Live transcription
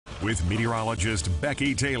with meteorologist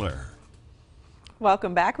Becky Taylor.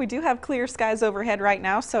 Welcome back. We do have clear skies overhead right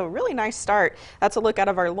now, so really nice start. That's a look out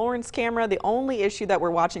of our Lawrence camera. The only issue that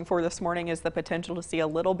we're watching for this morning is the potential to see a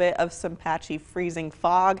little bit of some patchy freezing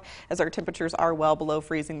fog, as our temperatures are well below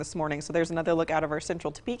freezing this morning. So there's another look out of our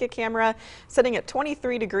central Topeka camera, sitting at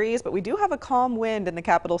 23 degrees, but we do have a calm wind in the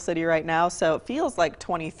capital city right now, so it feels like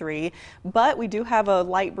 23, but we do have a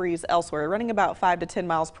light breeze elsewhere, running about 5 to 10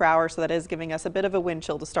 miles per hour, so that is giving us a bit of a wind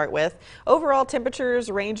chill to start with. Overall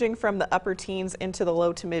temperatures ranging from the upper teens into the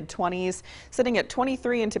low to mid 20s, sitting at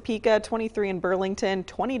 23 in Topeka, 23 in Burlington,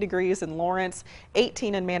 20 degrees in Lawrence,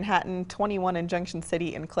 18 in Manhattan, 21 in Junction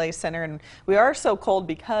City and Clay Center. And we are so cold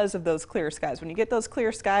because of those clear skies. When you get those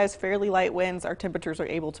clear skies, fairly light winds, our temperatures are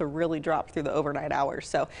able to really drop through the overnight hours.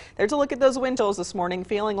 So there's a look at those wind chills this morning,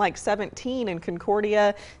 feeling like 17 in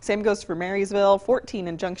Concordia. Same goes for Marysville, 14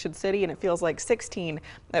 in Junction City, and it feels like 16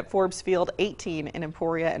 at Forbes Field, 18 in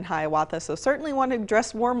Emporia and Hiawatha. So certainly want to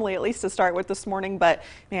dress warmly, at least to start with this morning. But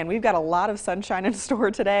man, we've got a lot of sunshine in store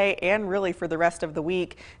today and really for the rest of the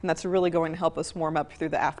week, and that's really going to help us warm up through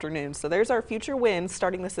the afternoon. So there's our future winds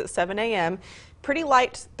starting this at 7 a.m. Pretty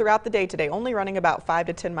light throughout the day today, only running about 5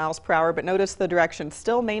 to 10 miles per hour, but notice the direction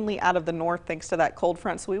still mainly out of the north thanks to that cold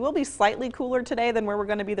front. So we will be slightly cooler today than where we're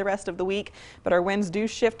going to be the rest of the week, but our winds do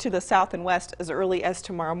shift to the south and west as early as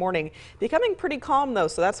tomorrow morning. Becoming pretty calm though,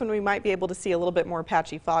 so that's when we might be able to see a little bit more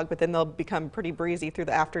patchy fog, but then they'll become pretty breezy through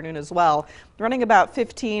the afternoon as well. Running about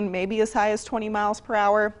 15, maybe as high as 20 miles per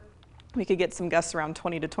hour. We could get some gusts around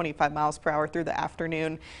 20 to 25 miles per hour through the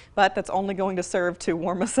afternoon, but that's only going to serve to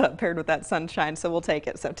warm us up paired with that sunshine, so we'll take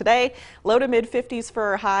it. So today, low to mid 50s for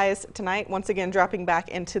our highs. Tonight, once again, dropping back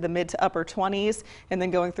into the mid to upper 20s, and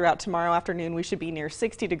then going throughout tomorrow afternoon, we should be near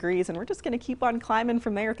 60 degrees, and we're just going to keep on climbing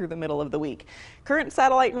from there through the middle of the week. Current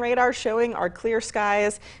satellite and radar showing our clear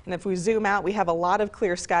skies, and if we zoom out, we have a lot of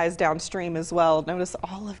clear skies downstream as well. Notice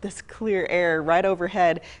all of this clear air right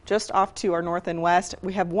overhead, just off to our north and west.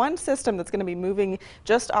 We have one system that's going to be moving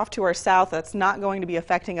just off to our south that's not going to be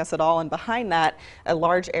affecting us at all, and behind that a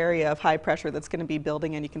large area of high pressure that's going to be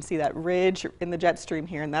building, and you can see that ridge in the jet stream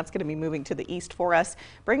here, and that's going to be moving to the east for us,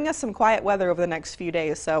 bringing us some quiet weather over the next few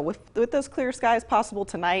days. So with those clear skies possible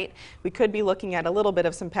tonight, we could be looking at a little bit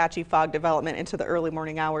of some patchy fog development into the early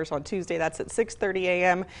morning hours on Tuesday. That's at 6:30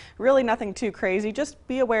 a.m. Really nothing too crazy. Just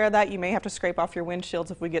be aware of that. You may have to scrape off your windshields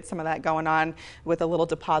if we get some of that going on with a little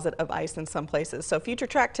deposit of ice in some places. So future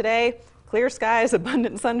track today, clear skies,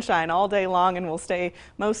 abundant sunshine all day long, and we'll stay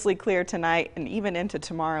mostly clear tonight and even into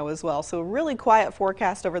tomorrow as well. So a really quiet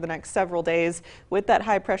forecast over the next several days with that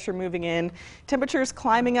high pressure moving in. Temperatures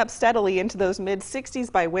climbing up steadily into those mid 60s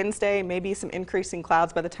by Wednesday, maybe some increasing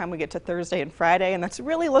clouds by the time we get to Thursday and Friday, and that's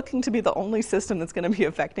really looking to be the only system that's going to be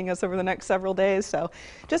affecting us over the next several days. So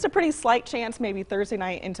just a pretty slight chance maybe Thursday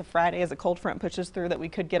night into Friday as a cold front pushes through that we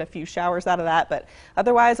could get a few showers out of that, but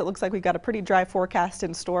otherwise it looks like we've got a pretty dry forecast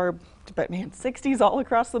in store. But man, 60s all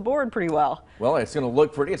across the board pretty well. Well, it's going to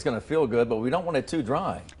look pretty, it's going to feel good, but we don't want it too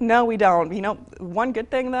dry. No, we don't. You know, one good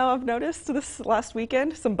thing though I've noticed this last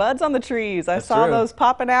weekend, some buds on the trees. I saw those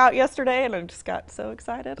popping out yesterday and I just got so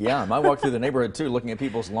excited. Yeah, I walked through the neighborhood too, looking at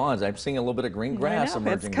people's lawns. I'm seeing a little bit of green grass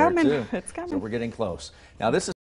emerging there too. It's coming. So we're getting close. Now this is